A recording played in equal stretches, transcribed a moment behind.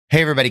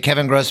Hey everybody,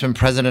 Kevin Grossman,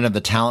 president of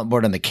the Talent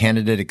Board and the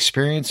Candidate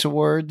Experience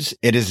Awards.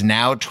 It is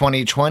now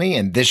 2020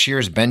 and this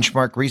year's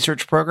benchmark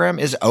research program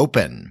is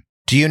open.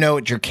 Do you know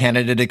what your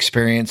candidate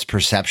experience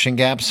perception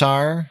gaps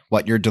are?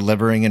 What you're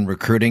delivering in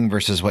recruiting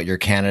versus what your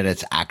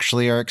candidates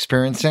actually are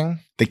experiencing?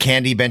 The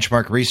CandEs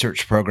Benchmark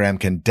Research Program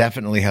can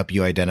definitely help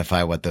you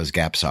identify what those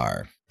gaps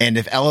are. And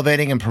if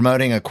elevating and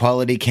promoting a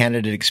quality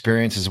candidate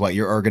experience is what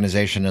your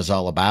organization is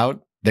all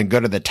about, then go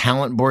to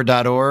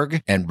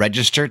thetalentboard.org and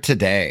register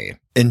today.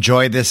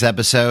 Enjoy this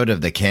episode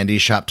of the CandEs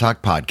Shop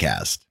Talk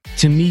Podcast.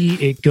 To me,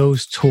 it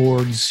goes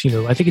towards,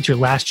 I think it's your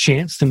last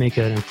chance to make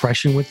an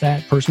impression with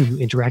that person who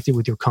interacted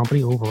with your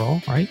company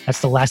overall, right?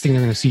 That's the last thing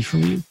they're going to see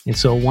from you. And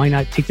so why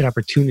not take that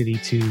opportunity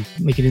to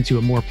make it into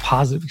a more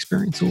positive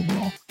experience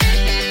overall?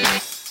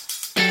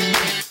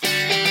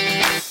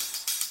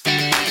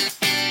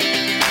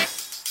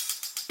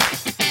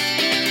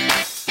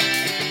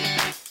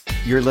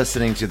 You're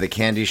listening to the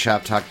CandEs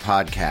Shop Talk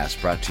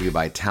Podcast, brought to you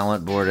by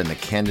Talent Board and the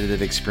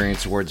Candidate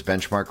Experience Awards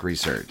Benchmark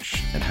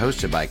Research, and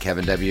hosted by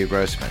Kevin W.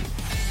 Grossman.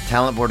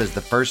 Talent Board is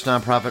the first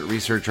nonprofit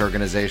research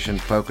organization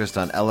focused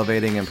on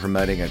elevating and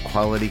promoting a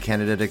quality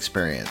candidate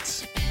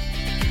experience.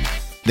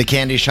 The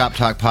CandEs Shop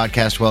Talk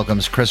Podcast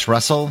welcomes Chris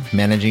Russell,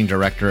 Managing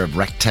Director of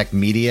RecTech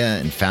Media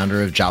and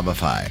founder of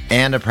Rejobify,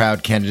 and a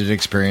proud Candidate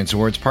Experience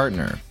Awards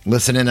partner.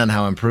 Listen in on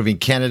how improving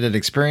candidate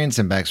experience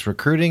impacts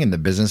recruiting and the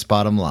business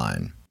bottom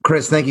line.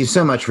 Chris, thank you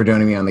so much for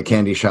joining me on the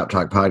CandEs Shop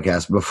Talk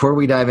Podcast. Before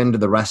we dive into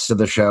the rest of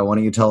the show, why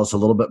don't you tell us a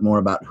little bit more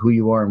about who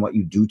you are and what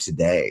you do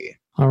today?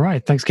 All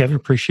right. Thanks, Kevin.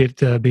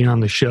 Appreciate being on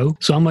the show.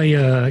 So I'm a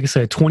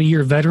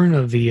 20-year veteran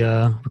of the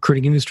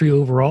recruiting industry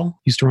overall.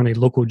 Used to run a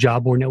local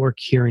job board network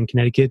here in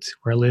Connecticut,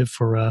 where I lived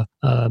for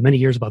many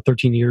years, about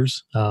 13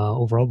 years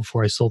overall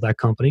before I sold that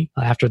company.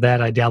 After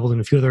that, I dabbled in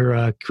a few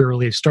other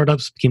career-related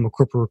startups, became a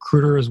corporate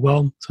recruiter as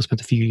well. So I spent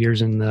a few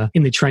years in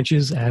the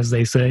trenches, as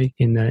they say,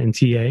 in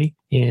TA.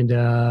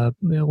 And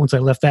once I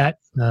left that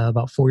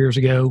about 4 years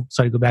ago,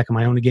 decided to go back on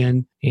my own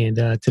again. And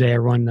today I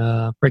run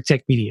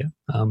RecTech Media.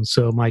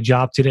 So my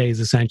job today is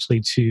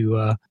essentially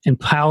to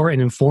empower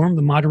and inform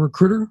the modern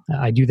recruiter.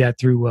 I do that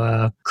through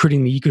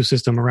recruiting the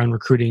ecosystem around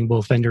recruiting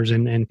both vendors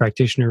and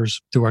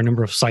practitioners through our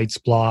number of sites,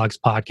 blogs,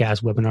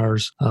 podcasts,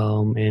 webinars,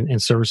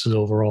 and services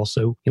overall.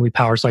 So we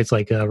power sites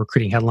like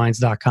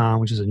recruitingheadlines.com,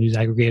 which is a news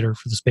aggregator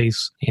for the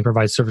space, and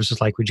provide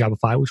services like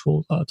Rejobify, which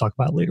we'll talk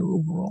about later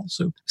overall.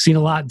 So seen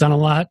a lot, done a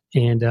lot.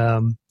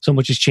 And so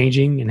much is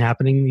changing and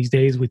happening these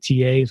days with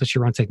TA,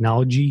 especially around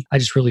technology. I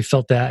just really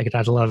felt that I could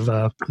add a lot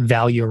of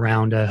value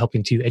around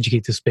helping to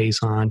educate the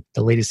space on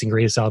the latest and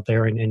greatest out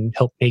there and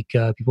help make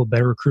people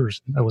better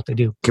recruiters at what they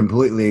do.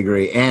 Completely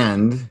agree.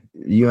 And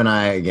you and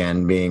I,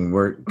 again,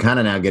 we're kind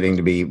of now getting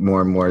to be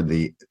more and more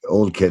the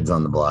old kids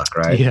on the block,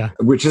 right? Yeah.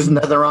 Which is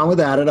nothing wrong with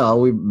that at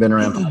all. We've been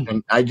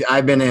around.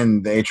 I've been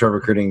in the HR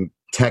recruiting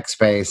tech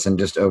space and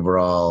just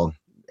overall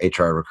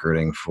HR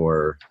recruiting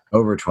for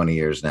over 20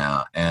 years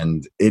now.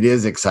 And it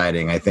is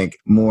exciting. I think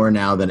more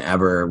now than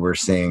ever, we're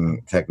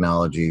seeing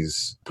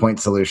technologies, point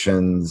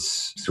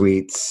solutions,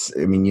 suites,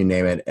 you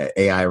name it,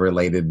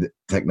 AI-related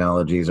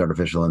technologies,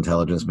 artificial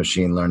intelligence,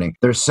 machine learning.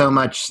 There's so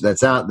much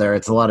that's out there.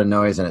 It's a lot of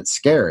noise and it's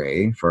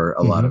scary for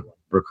a lot of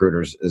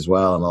recruiters as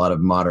well, and a lot of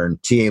modern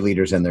TA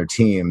leaders and their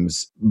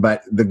teams.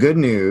 But the good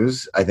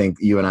news, I think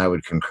you and I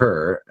would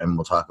concur, and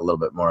we'll talk a little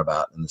bit more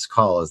about in this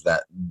call, is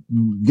that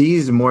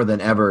these more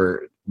than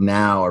ever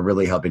now are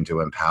really helping to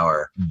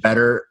empower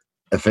better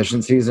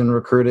efficiencies in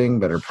recruiting,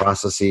 better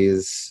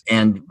processes,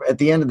 and at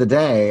the end of the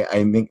day,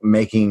 I think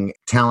making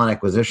talent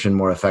acquisition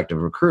more effective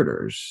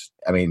recruiters.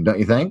 Don't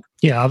you think?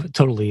 Yeah,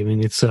 totally.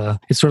 It's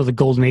sort of the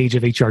golden age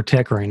of HR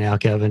tech right now,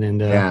 Kevin. And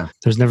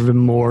there's never been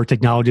more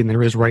technology than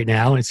there is right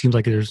now. And it seems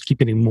like there's keep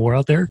getting more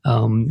out there.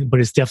 But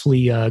it's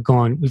definitely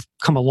we've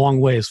come a long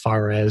way as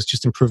far as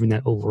just improving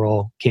that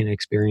overall candidate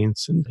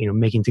experience and,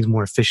 making things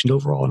more efficient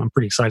overall. And I'm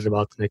pretty excited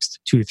about the next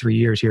 2 to 3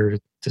 years here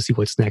to see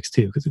what's next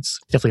too, because it's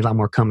definitely a lot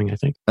more coming, I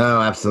think.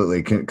 Oh,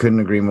 absolutely.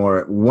 Couldn't agree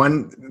more.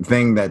 One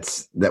thing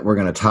that we're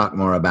going to talk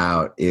more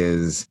about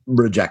is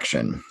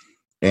rejection.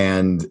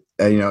 And,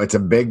 it's a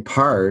big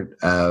part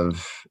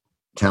of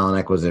talent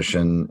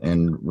acquisition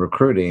and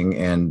recruiting.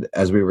 And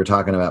as we were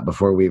talking about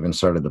before we even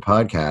started the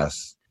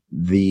podcast,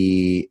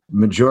 the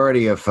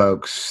majority of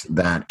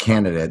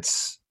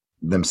candidates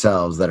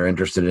themselves that are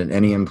interested in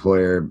any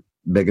employer,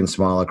 big and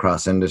small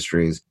across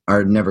industries,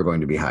 are never going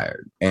to be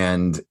hired.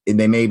 And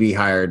they may be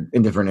hired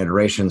in different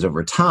iterations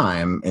over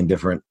time in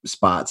different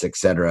spots, et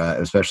cetera,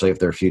 especially if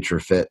they're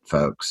future fit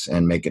folks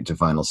and make it to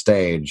final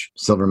stage,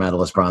 silver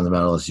medalists, bronze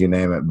medalists, you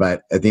name it.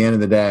 But at the end of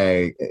the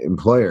day,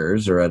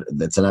 employers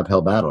it's an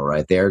uphill battle,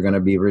 right? They are going to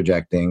be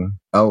rejecting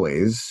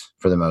always,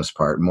 for the most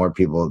part, more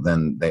people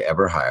than they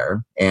ever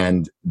hire.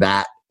 And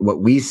that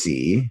what we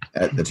see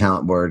at the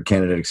Talent Board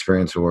Candidate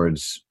Experience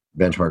Awards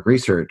benchmark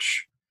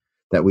research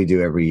that we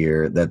do every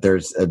year, that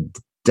there's a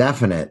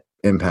definite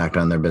impact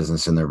on their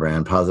business and their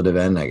brand, positive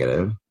and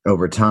negative,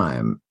 over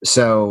time.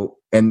 So,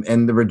 and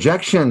the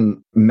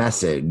rejection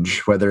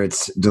message, whether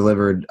it's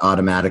delivered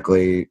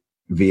automatically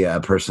via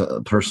a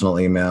personal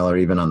email or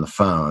even on the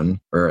phone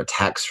or a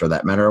text for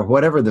that matter, or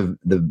whatever the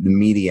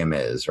medium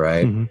is,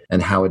 right? Mm-hmm.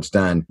 And how it's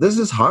done. This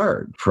is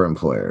hard for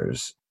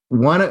employers.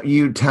 Why don't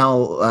you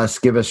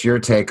give us your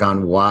take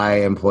on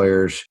why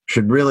employers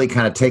should really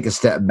kind of take a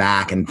step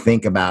back and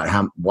think about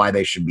why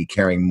they should be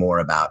caring more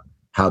about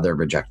how they're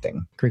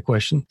rejecting? Great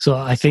question. So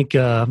I think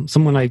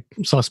someone I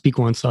saw speak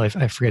once, I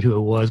forget who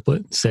it was,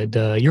 but said,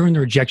 you're in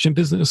the rejection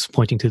business,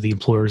 pointing to the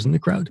employers in the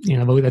crowd.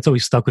 And that's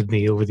always stuck with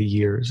me over the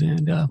years.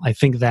 And I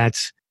think that,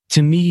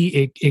 to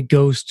me, it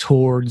goes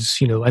towards,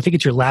 I think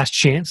it's your last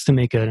chance to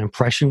make an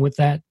impression with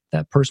that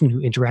person who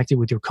interacted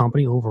with your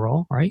company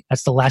overall, right?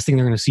 That's the last thing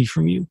they're going to see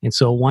from you. And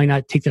so why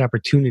not take that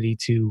opportunity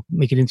to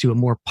make it into a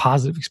more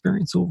positive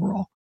experience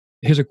overall?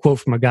 Here's a quote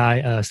from a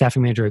guy,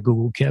 staffing manager at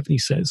Google, Kevin. He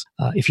says,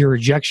 if your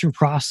rejection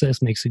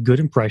process makes a good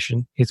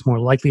impression, it's more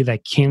likely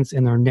that candidates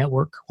in their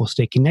network will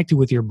stay connected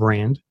with your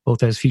brand,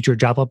 both as future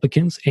job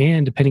applicants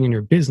and, depending on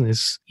your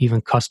business,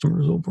 even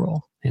customers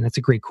overall. And that's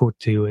a great quote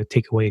to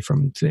take away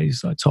from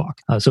today's talk.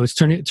 So it's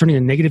turning a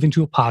negative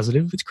into a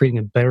positive. It's creating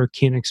a better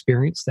candidate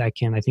experience that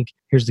can, I think,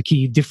 here's the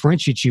key,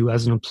 differentiate you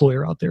as an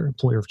employer out there,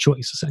 employer of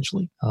choice,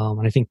 essentially.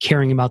 And I think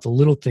caring about the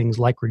little things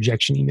like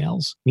rejection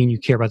emails mean you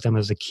care about them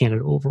as a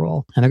candidate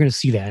overall. And they're going to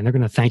see that and they're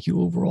going to thank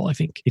you overall, I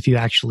think, if you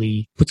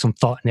actually put some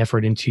thought and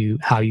effort into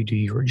how you do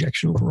your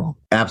rejection overall.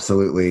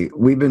 Absolutely.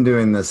 We've been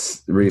doing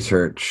this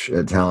research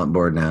at Talent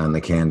Board now in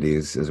the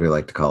CandEs, as we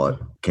like to call it,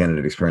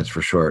 candidate experience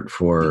for short,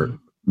 for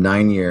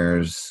 9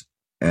 years,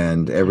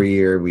 and every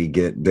year we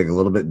dig a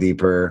little bit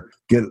deeper,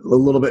 get a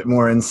little bit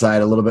more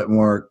insight, a little bit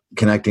more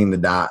connecting the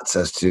dots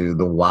as to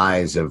the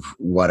whys of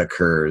what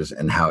occurs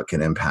and how it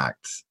can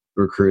impact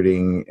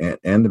recruiting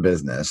and the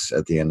business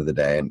at the end of the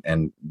day.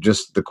 And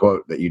just the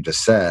quote that you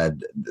just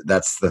said,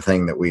 that's the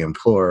thing that we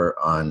implore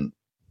on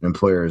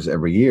employers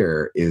every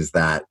year, is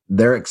that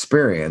their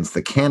experience,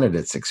 the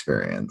candidate's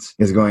experience,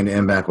 is going to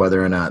impact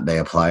whether or not they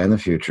apply in the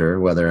future,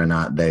 whether or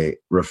not they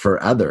refer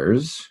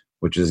others,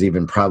 which is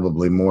even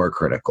probably more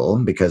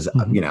critical because,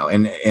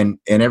 in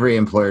every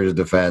employer's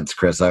defense,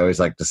 Chris, I always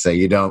like to say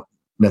you don't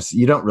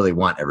really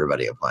want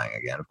everybody applying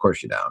again. Of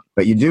course you don't.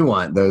 But you do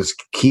want those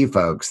key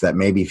folks that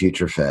may be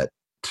future fit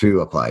to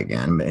apply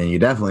again. And you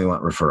definitely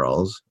want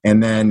referrals.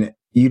 And then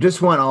you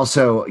just want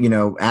also,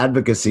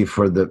 advocacy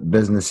for the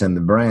business and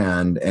the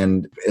brand,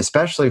 and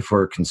especially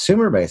for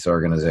consumer-based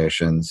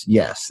organizations.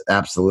 Yes,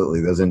 absolutely.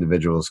 Those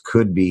individuals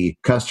could be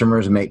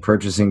customers, make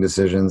purchasing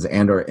decisions,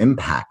 and or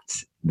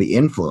impact the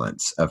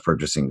influence of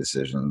purchasing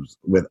decisions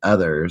with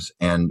others.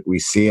 And we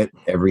see it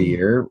every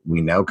year. We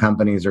know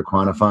companies are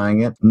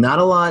quantifying it. Not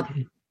a lot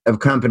of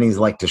companies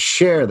like to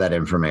share that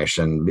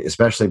information,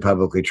 especially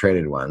publicly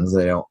traded ones.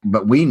 They don't,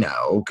 but we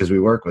know, because we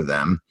work with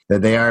them,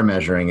 that they are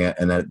measuring it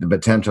and that the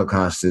potential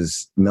cost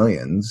is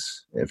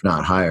millions, if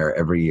not higher,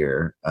 every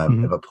year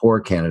of a poor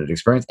candidate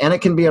experience. And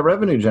it can be a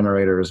revenue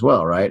generator as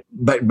well, right?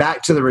 But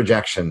back to the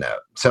rejection note.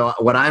 So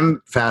what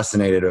I'm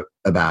fascinated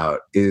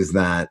about is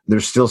that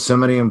there's still so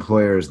many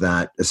employers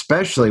that,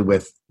 especially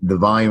with the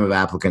volume of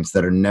applicants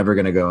that are never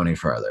going to go any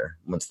further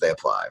once they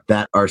apply,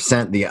 that are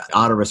sent the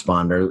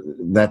autoresponder.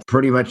 That's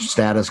pretty much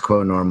status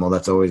quo normal.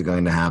 That's always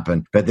going to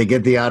happen. But they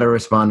get the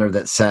autoresponder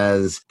that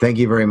says, thank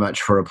you very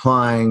much for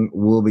applying.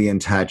 We'll be in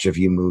touch if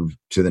you move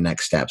to the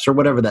next steps, or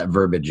whatever that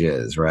verbiage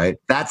is, right?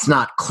 That's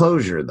not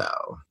closure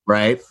though,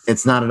 right?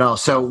 It's not at all.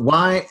 So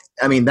why,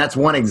 that's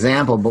one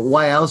example, but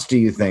why else do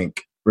you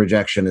think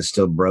rejection is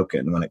still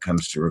broken when it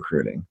comes to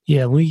recruiting?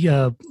 Yeah,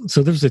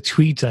 so there's a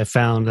tweet I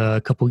found a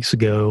couple weeks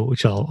ago,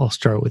 which I'll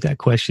start with that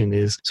question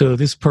is, so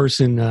this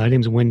person, her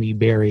name's Wendy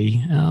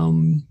Berry,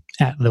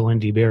 at the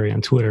Wendy Berry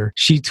on Twitter.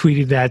 She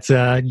tweeted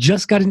that,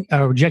 just got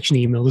a rejection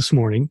email this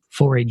morning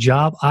for a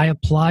job I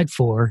applied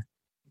for,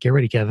 get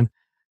ready, Kevin,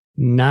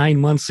 9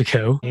 months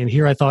ago. And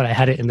here I thought I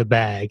had it in the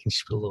bag. And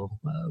she put a little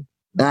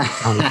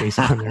on face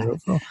on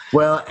there.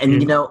 Well,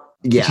 and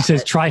yeah. She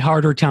says, try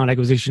harder talent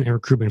acquisition and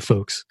recruitment,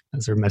 folks.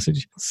 That's her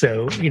message.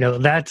 So,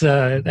 that's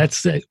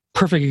a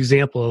perfect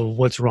example of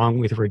what's wrong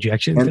with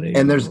rejection today.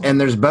 And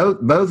there's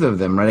both of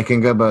them, right? It can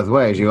go both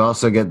ways. You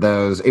also get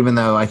those, even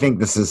though I think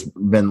this has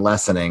been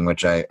lessening,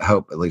 which I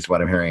hope, at least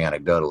what I'm hearing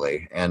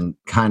anecdotally and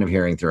kind of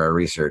hearing through our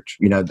research,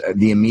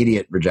 the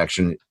immediate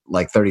rejection,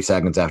 like 30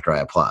 seconds after I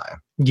apply.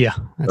 Yeah.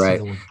 That's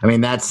right.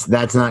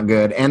 That's not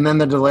good. And then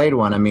the delayed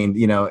one,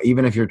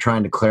 even if you're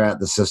trying to clear out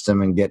the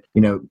system and get,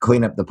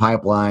 clean up the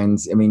pipelines,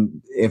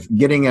 if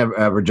getting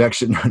a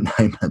rejection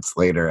 9 months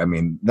later,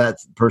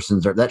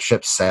 that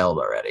ship sailed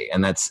already.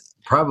 And that's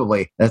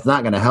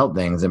not going to help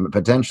things, and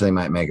potentially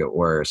might make it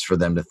worse for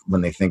them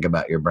when they think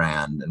about your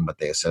brand and what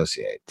they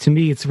associate. To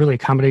me, it's really a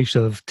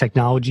combination of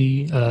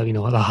technology, at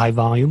a high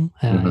volume,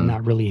 and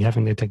not really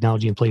having the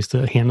technology in place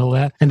to handle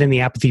that. And then the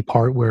apathy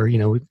part where,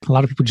 a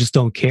lot of people just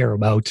don't care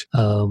about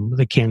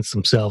the candidates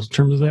themselves in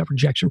terms of that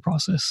rejection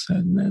process.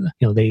 And,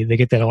 they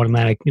get that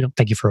automatic,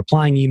 thank you for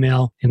applying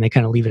email, and they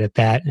kind of leave it at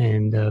that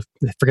and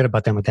forget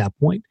about them at that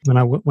point. When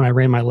I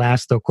ran my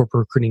last corporate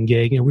recruiting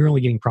gig, we were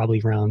only getting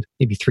probably around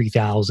maybe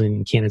 3,000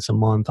 rejecting candidates a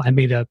month. I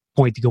made a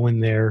point to go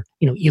in there,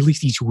 at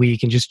least each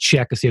week and just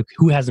check and see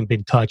who hasn't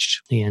been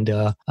touched. And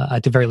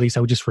at the very least,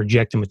 I would just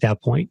reject them at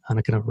that point on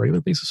a kind of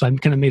regular basis. So I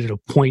kind of made it a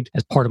point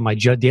as part of my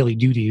daily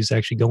duties to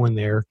actually go in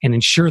there and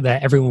ensure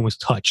that everyone was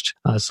touched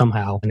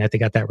somehow, and that they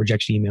got that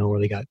rejection email or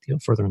they got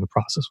further in the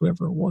process,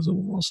 whatever it was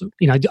overall. So,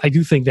 I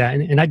do think that,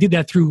 and I did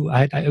that through,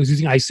 I was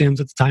using iSIMS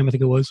at the time, I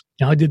think it was.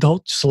 I did the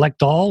whole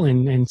select all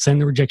and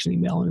send the rejection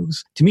email. And it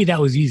was, to me, that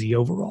was easy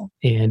overall.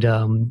 And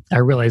I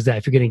realized that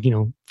if you're getting,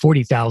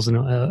 40,000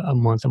 a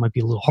month, it might be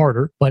a little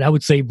harder. But I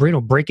would say,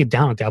 break it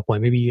down at that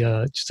point. Maybe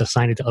just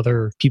assign it to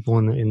other people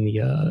on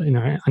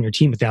your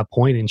team at that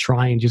point, and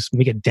try and just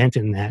make a dent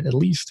in that at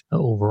least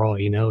overall.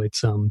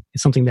 It's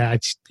something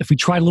that if we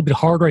tried a little bit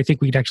harder, I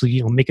think we could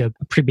actually make a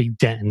pretty big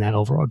dent in that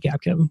overall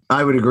gap, Kevin.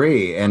 I would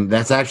agree, and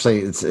that's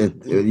actually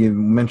you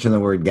mentioned the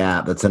word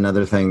gap. That's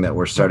another thing that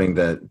we're starting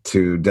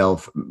to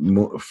delve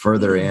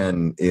further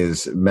in,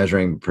 is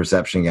measuring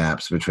perception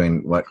gaps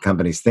between what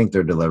companies think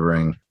they're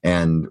delivering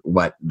and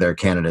what their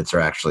candidates are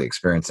actually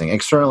experiencing,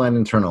 external and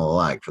internal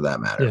alike, for that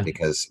matter.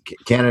 Because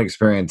candidate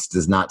experience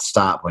does not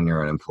stop when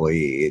you're an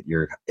employee.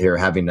 You're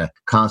having to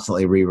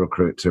constantly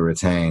re-recruit to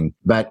retain.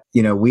 But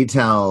we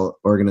tell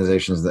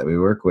organizations that we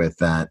work with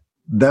that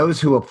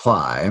those who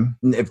apply,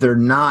 if they're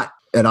not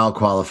at all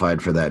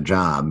qualified for that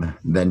job,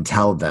 then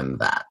tell them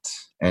that.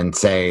 And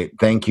say,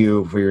 thank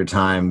you for your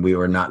time. We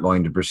were not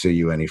going to pursue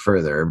you any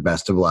further.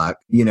 Best of luck.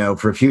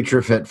 For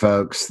future fit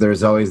folks,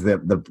 there's always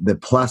the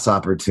plus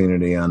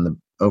opportunity on the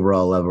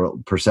overall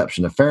level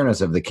perception of fairness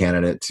of the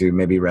candidate to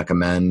maybe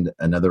recommend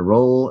another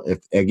role. If,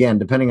 again,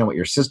 depending on what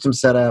your system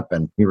set up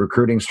and your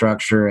recruiting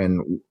structure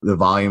and the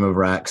volume of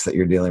recs that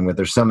you're dealing with,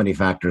 there's so many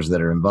factors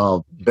that are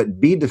involved.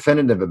 But be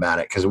definitive about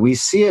it, because we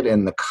see it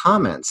in the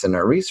comments in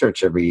our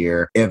research every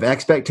year. If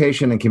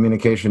expectation and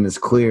communication is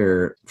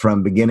clear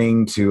from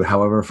beginning to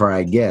however far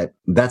I get,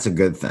 that's a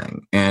good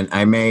thing. And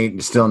I may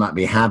still not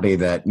be happy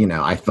that,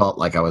 I felt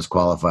like I was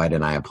qualified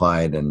and I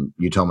applied and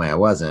you told me I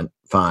wasn't.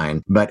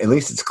 Fine, but at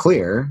least it's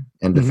clear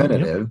and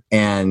definitive,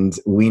 and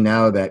we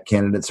know that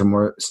candidates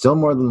are still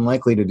more than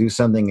likely to do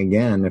something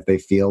again if they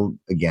feel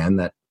again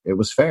that it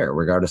was fair,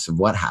 regardless of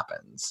what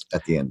happens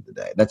at the end of the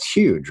day. That's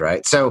huge,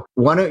 right? So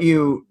why don't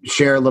you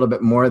share a little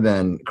bit more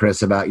then,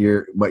 Chris, about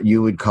what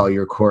you would call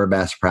your core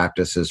best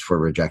practices for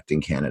rejecting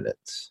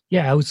candidates?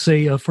 Yeah, I would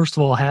say, first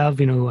of all, have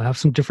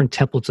some different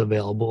templates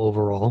available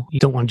overall. You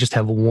don't want to just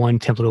have one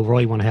template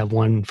overall. You want to have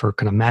one for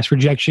kind of mass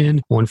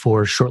rejection, one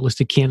for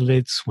shortlisted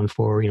candidates, one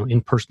for,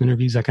 in-person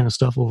interviews, that kind of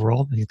stuff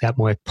overall. I think that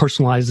more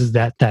personalizes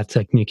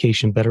that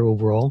communication better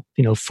overall.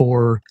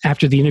 For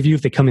after the interview,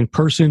 if they come in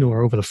person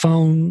or over the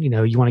phone, you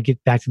want to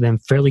get back to them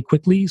fairly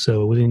quickly.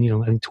 So within,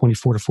 I think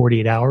 24 to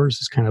 48 hours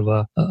is kind of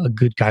a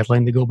good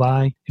guideline to go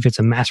by. If it's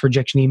a mass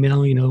rejection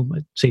email,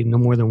 I'd say no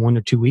more than 1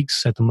 or 2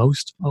 weeks at the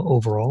most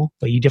overall.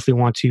 But you definitely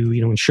want to,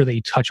 ensure that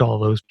you touch all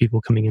of those people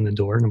coming in the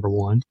door, number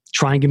one.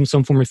 Try and give them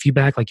some form of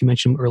feedback, like you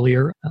mentioned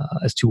earlier,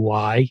 as to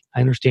why. I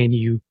understand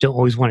you don't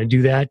always want to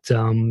do that.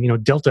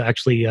 Delta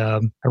actually,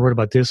 I wrote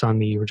about this on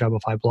the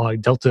Rejobify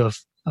blog. Delta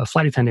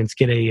flight attendants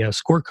get a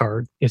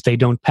scorecard if they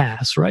don't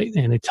pass, right?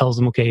 And it tells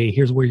them, okay,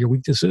 here's where your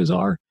weaknesses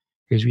are.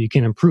 Here's where you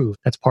can improve.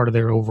 That's part of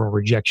their overall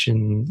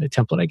rejection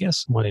template, I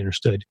guess, from what I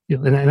understood.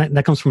 And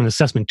that comes from an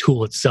assessment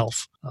tool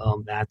itself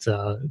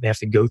that they have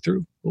to go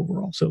through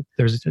overall. So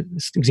there's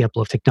this example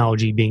of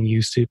technology being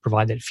used to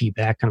provide that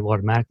feedback kind of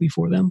automatically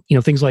for them.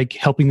 Things like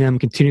helping them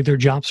continue their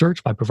job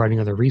search by providing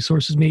other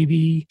resources,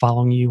 maybe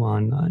following you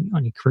on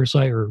your career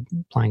site or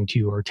applying to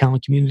your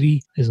talent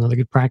community is another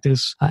good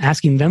practice.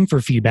 Asking them for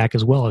feedback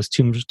as well, as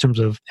in terms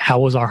of how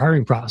was our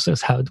hiring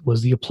process? How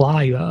was the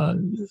apply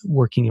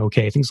working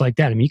okay? Things like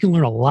that. I mean, you can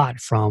learn a lot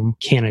from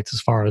candidates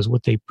as far as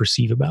what they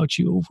perceive about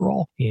you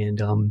overall.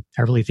 And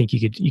I really think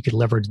you could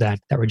leverage that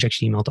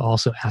rejection email to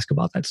also ask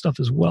about that stuff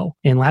as well.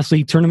 And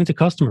lastly, turn them into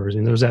customers.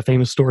 And there's that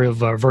famous story of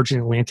Virgin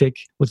Atlantic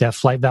with that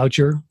flight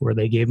voucher, where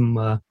they gave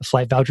them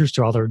flight vouchers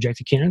to all the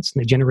rejected candidates,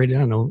 and they generated,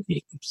 $7 or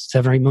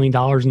 $8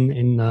 million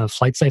in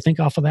flights, I think,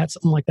 off of that,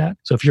 something like that.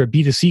 So if you're a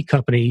B2C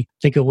company,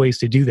 think of ways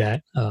to do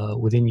that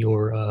within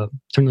your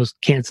turn those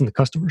candidates into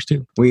customers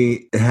too.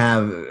 We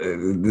have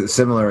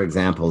similar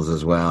examples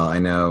as well. I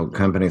know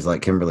companies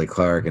like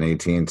Kimberly-Clark and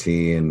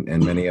AT&T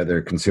and many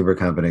other consumer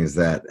companies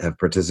that have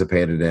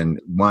participated in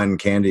won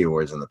Candy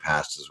Awards in the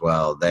past as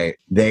well.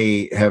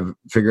 They have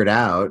figured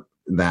out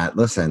that,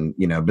 listen,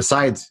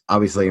 besides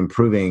obviously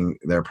improving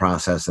their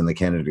process and the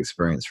candidate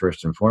experience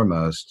first and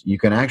foremost, you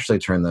can actually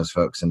turn those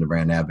folks into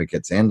brand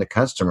advocates and to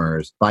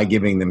customers by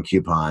giving them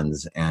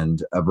coupons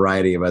and a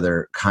variety of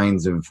other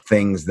kinds of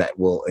things that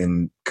will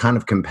kind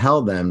of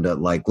compel them to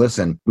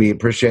listen, we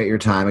appreciate your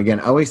time. Again,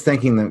 always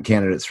thanking the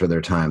candidates for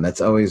their time.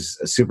 That's always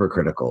super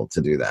critical to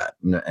do that.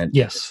 And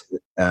yes.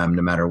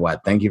 no matter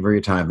what. Thank you for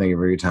your time. Thank you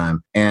for your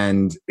time.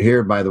 And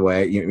here, by the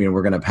way,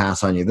 we're going to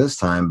pass on you this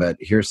time, but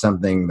here's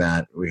something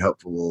that we hope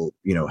will,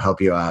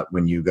 help you out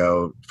when you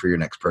go for your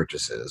next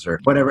purchases or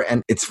whatever.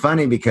 And it's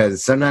funny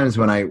because sometimes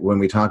when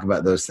we talk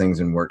about those things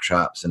in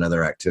workshops and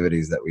other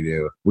activities that we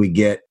do, we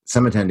get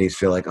some attendees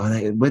feel like,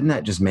 wouldn't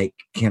that just make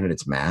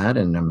candidates mad?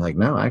 And I'm like,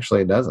 no,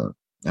 actually it doesn't.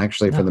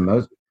 Actually,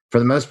 no. For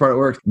the most part, it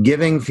works.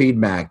 Giving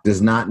feedback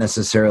does not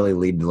necessarily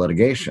lead to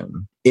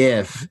litigation.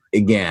 If,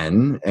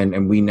 again,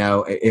 and we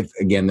know if,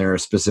 again, there are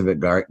specific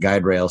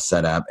guide rails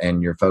set up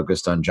and you're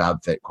focused on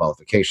job fit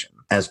qualification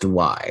as to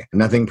why.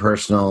 Nothing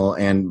personal.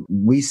 And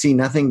we see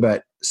nothing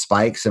but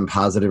spikes in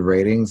positive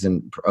ratings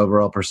and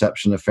overall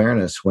perception of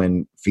fairness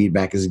when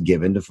feedback is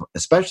given to,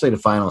 especially to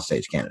final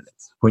stage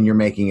candidates. When you're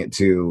making it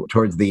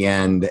towards the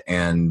end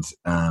and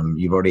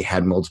you've already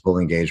had multiple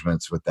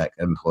engagements with that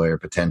employer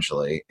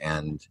potentially,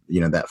 and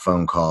that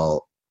phone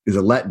call is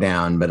a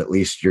letdown, but at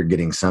least you're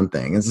getting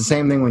something. It's the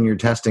same thing when you're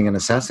testing and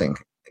assessing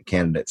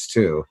candidates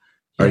too.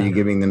 Are you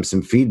giving them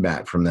some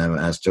feedback from them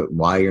as to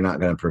why you're not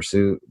going to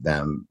pursue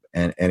them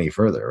any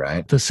further,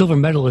 right? The silver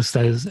medalists,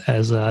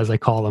 as I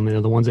call them,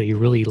 the ones that you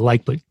really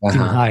like but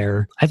didn't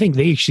hire, I think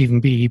they should even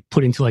be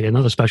put into like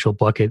another special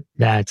bucket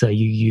that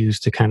you use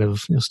to kind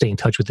of stay in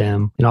touch with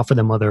them and offer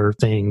them other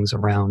things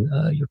around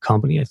your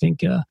company. I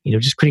think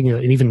just creating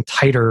an even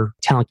tighter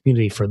talent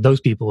community for those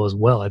people as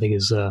well, I think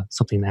is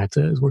something that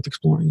is worth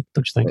exploring.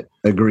 Don't you think?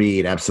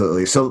 Agreed,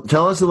 absolutely. So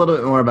tell us a little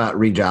bit more about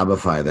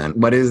Rejobify then.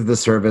 What is the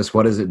service?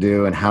 What does it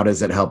do? And how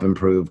does it help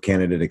improve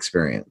candidate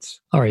experience?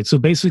 All right. So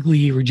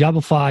basically,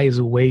 Rejobify is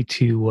a way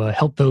to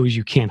help those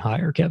you can't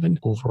hire, Kevin,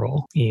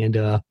 overall.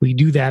 And we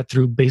do that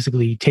through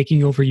basically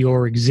taking over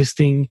your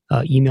existing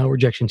email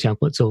rejection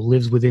template. So it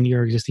lives within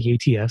your existing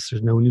ATS.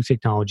 There's no new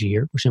technology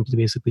here. We're simply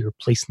basically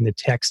replacing the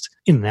text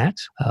in that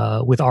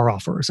with our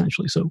offer,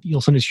 essentially. So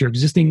you'll send us your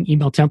existing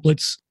email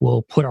templates.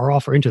 We'll put our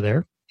offer into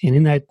there. And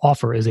in that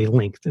offer is a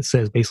link that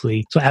says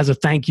basically, so as a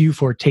thank you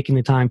for taking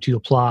the time to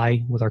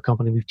apply with our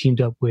company, we've teamed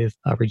up with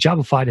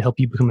Rejobify to help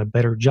you become a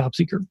better job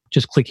seeker.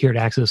 Just click here to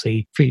access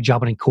a free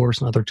job hunting course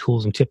and other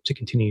tools and tips to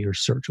continue your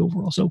search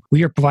overall. So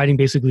we are providing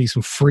basically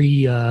some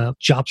free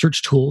job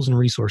search tools and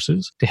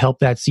resources to help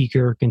that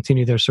seeker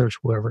continue their search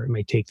wherever it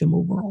may take them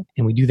overall.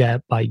 And we do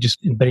that by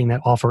just embedding that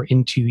offer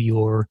into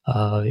your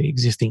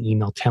existing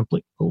email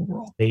template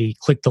overall. They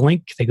click the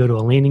link, they go to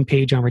a landing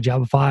page on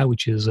Rejobify,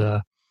 which is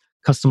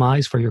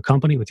customized for your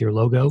company with your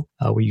logo,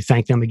 where you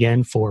thank them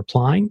again for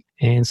applying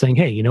and saying,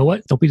 hey, you know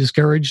what? Don't be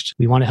discouraged.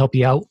 We want to help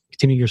you out.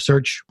 Continue your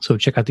search. So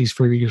check out these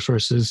free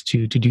resources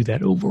to do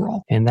that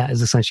overall. And that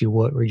is essentially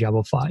what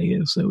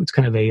Rejobify is. So it's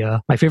kind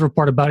of my favorite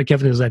part about it,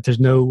 Kevin, is that there's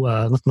no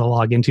nothing to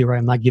log into, right?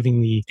 I'm not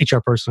giving the HR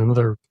person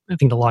another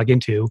thing to log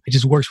into. It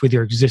just works with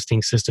your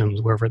existing systems,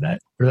 wherever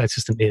that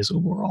system is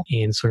overall.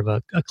 And sort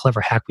of a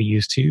clever hack we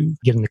use to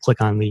get them to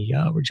click on the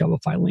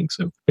Rejobify link.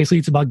 So basically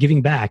it's about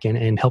giving back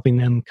and helping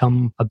them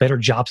become a better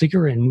job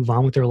seeker and move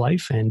on with their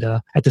life. And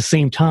at the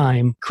same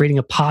time, creating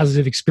a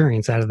positive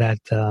experience out of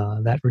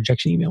that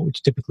rejection email,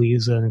 which typically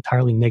is an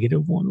entirely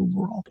negative one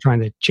overall.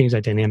 Trying to change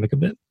that dynamic a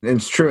bit.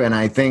 It's true. And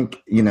I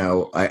think,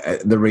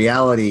 the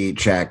reality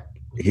check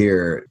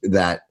here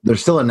that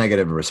there's still a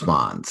negative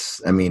response.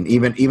 I mean,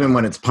 even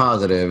when it's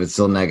positive, it's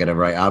still negative,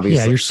 right?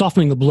 Obviously. Yeah, you're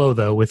softening the blow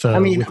though with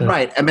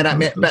right. But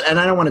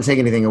I don't want to take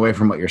anything away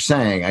from what you're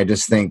saying. I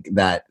just think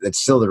that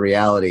it's still the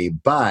reality.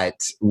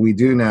 But we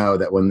do know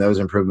that when those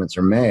improvements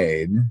are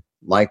made,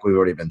 like we've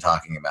already been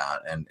talking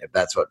about, and if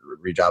that's what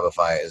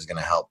Rejobify is going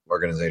to help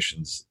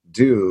organizations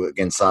do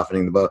against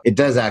softening the blow, it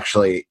does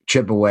actually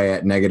chip away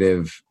at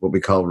negative, what we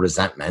call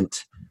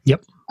resentment.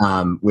 Yep.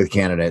 With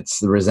candidates.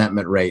 The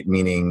resentment rate,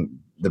 meaning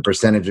the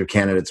percentage of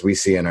candidates we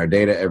see in our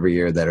data every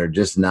year that are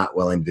just not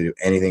willing to do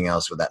anything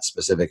else with that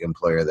specific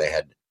employer they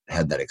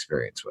had that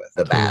experience with,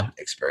 the bad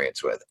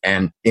experience with.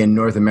 And in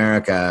North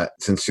America,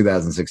 since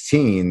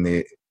 2016,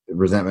 the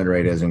resentment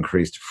rate has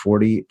increased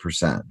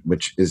 40%,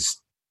 which is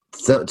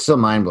still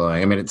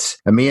mind-blowing. I mean, it's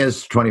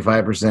EMEA's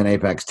 25%,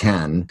 APAC's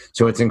 10%.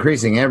 So it's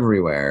increasing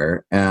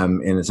everywhere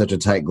in such a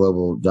tight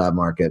global job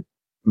market,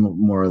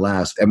 more or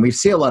less. And we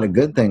see a lot of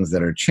good things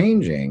that are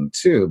changing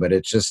too, but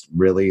it's just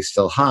really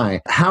still high.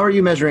 How are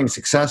you measuring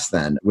success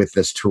then with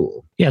this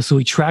tool? Yeah, so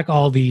we track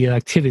all the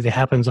activity that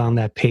happens on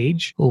that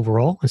page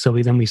overall. And so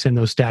we send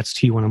those stats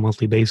to you on a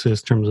monthly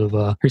basis in terms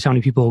of here's how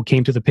many people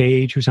came to the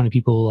page, here's how many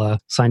people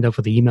signed up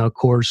for the email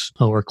course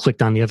or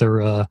clicked on the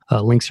other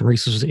links and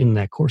resources in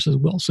that course as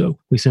well. So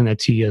we send that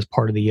to you as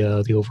part of the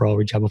overall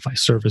Rejobify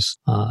service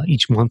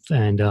each month.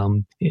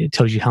 And it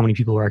tells you how many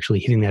people are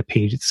actually hitting that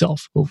page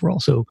itself overall.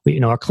 So,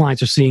 our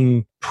clients are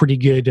seeing pretty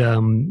good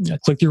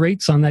click-through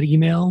rates on that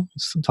email.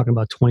 So I'm talking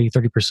about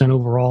 20-30%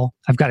 overall.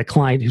 I've got a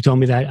client who told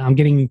me that I'm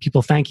getting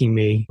people thanking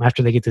me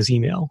after they get this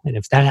email. And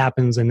if that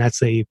happens, then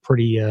that's a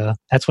pretty,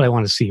 that's what I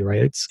want to see,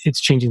 right?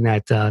 It's changing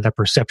that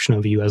perception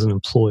of you as an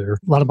employer.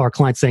 A lot of our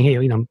clients saying, hey,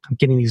 I'm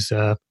getting these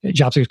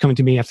job seekers coming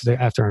to me after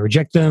I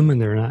reject them,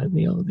 and they're not,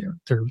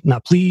 they're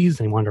not pleased,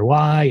 and they wonder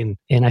why.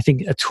 And I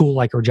think a tool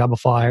like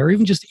Rejobify, or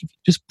even just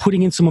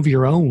putting in some of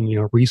your own,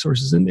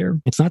 resources in there,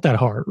 it's not that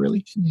hard,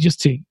 really.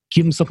 Just to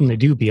give them something to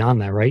do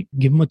beyond that, right?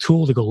 Give them a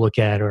tool to go look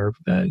at, or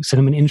send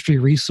them an industry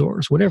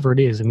resource, whatever it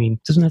is. I mean,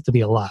 it doesn't have to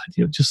be a lot.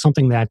 Just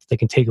something that they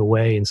can take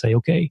away and say,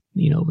 okay,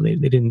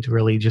 they didn't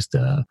really just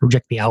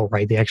reject me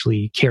outright. They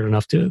actually cared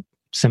enough to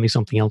send me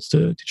something else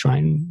to try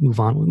and move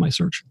on with my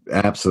search.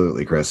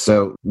 Absolutely, Chris.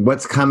 So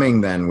what's coming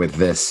then with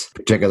this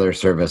particular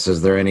service?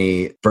 Is there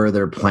any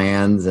further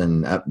plans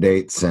and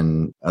updates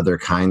and other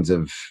kinds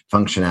of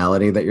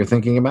functionality that you're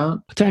thinking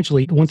about?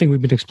 Potentially. One thing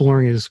we've been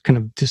exploring is kind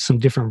of just some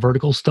different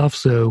vertical stuff.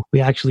 So we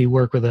actually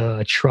work with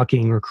a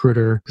trucking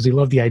recruiter because he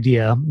loved the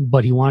idea,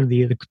 but he wanted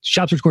the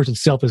job search course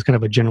itself is kind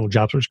of a general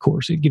job search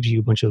course. It gives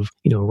you a bunch of,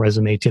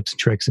 resume tips and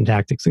tricks and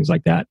tactics, things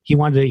like that. He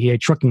wanted a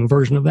trucking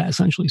version of that,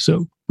 essentially.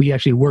 So we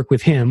actually work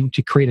with him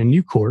to create a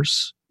new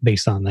course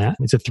based on that.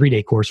 It's a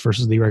 3-day course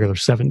versus the regular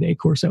 7-day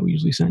course that we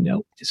usually send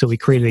out. So we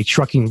created a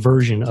trucking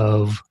version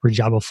of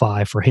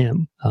Rejobify for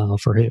him,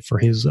 for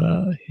his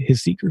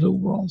seekers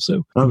overall.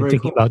 So we're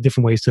thinking about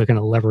different ways to kind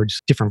of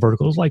leverage different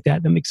verticals like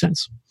that makes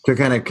sense. To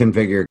kind of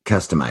configure,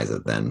 customize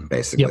it then,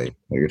 basically,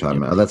 what you're talking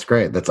about. Oh, that's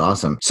great. That's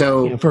awesome.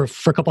 So for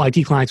a couple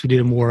IT clients, we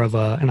did more of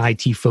an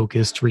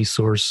IT-focused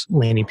resource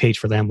landing page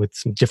for them with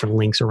some different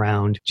links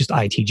around just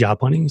IT job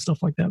hunting and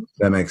stuff like that.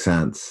 That makes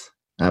sense.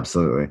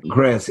 Absolutely.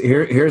 Chris,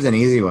 here's an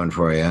easy one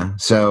for you.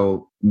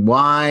 So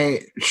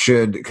why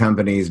should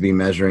companies be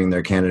measuring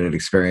their candidate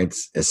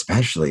experience,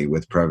 especially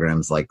with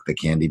programs like the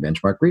CandEs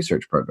Benchmark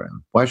Research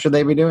Program? Why should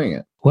they be doing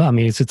it? Well, I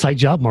mean, it's a tight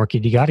job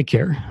market. You got to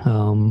care.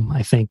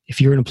 I think if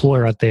you're an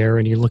employer out there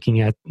and you're looking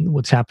at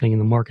what's happening in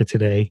the market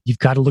today, you've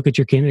got to look at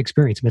your candidate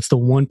experience. I mean, it's the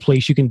one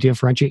place you can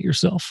differentiate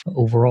yourself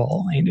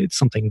overall. And it's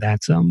something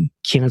that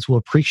candidates will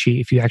appreciate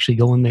if you actually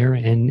go in there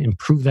and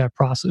improve that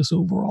process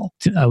overall.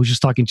 I was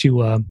just talking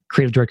to a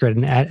creative director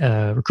at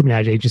a recruitment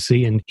ad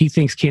agency, and he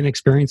thinks candidate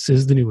experience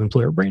is the new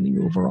employer branding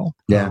overall.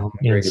 Yeah.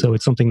 And so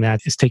it's something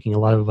that is taking a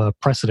lot of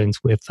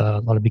precedence with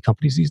a lot of big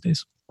companies these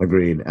days.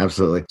 Agreed.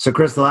 Absolutely. So,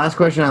 Chris, the last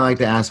question I like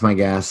to ask my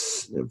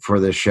guests for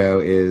this show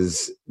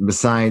is,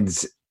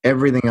 besides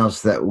everything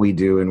else that we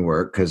do in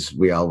work, because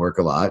we all work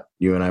a lot,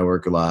 you and I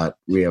work a lot,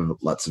 we have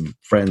lots of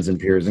friends and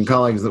peers and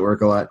colleagues that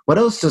work a lot. What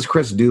else does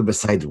Chris do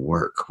besides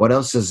work? What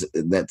else is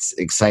that's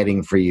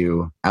exciting for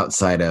you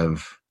outside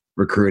of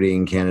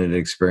recruiting, candidate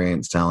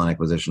experience, talent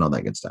acquisition, all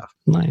that good stuff?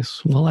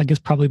 Nice. Well, I guess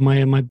probably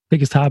my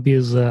biggest hobby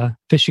is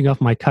fishing off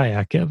my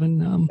kayak,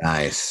 Evan.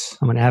 Nice.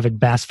 I'm an avid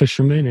bass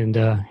fisherman and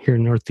here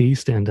in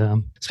Northeast,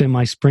 and spend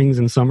my springs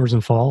and summers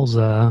and falls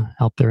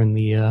out there in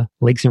the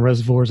lakes and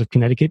reservoirs of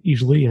Connecticut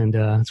usually, and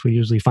that's where you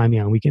usually find me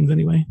on weekends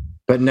anyway.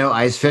 But no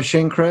ice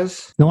fishing,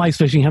 Chris? No ice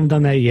fishing. Haven't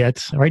done that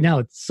yet. Right now,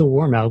 it's so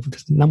warm out.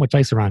 There's not much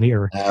ice around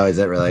here. Oh, is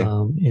that really?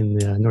 In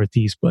the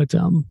Northeast. But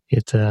one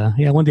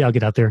day I'll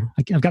get out there.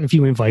 I've got a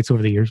few invites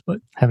over the years, but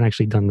haven't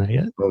actually done that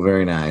yet. Well,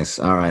 very nice.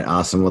 All right.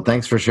 Awesome. Well,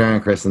 thanks for sharing,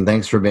 Chris, and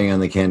thanks for being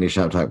on the CandEs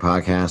Shop Talk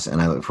podcast. And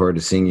I look forward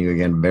to seeing you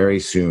again very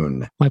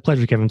soon. My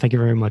pleasure, Kevin. Thank you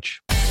very much.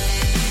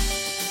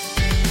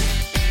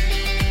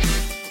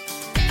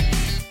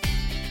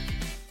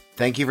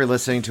 Thank you for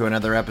listening to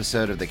another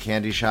episode of the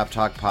CandEs Shop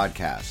Talk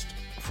podcast.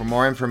 For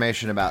more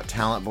information about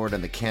Talent Board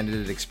and the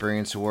Candidate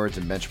Experience Awards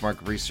and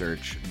Benchmark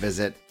Research,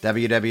 visit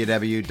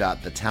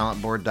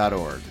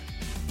www.thetalentboard.org.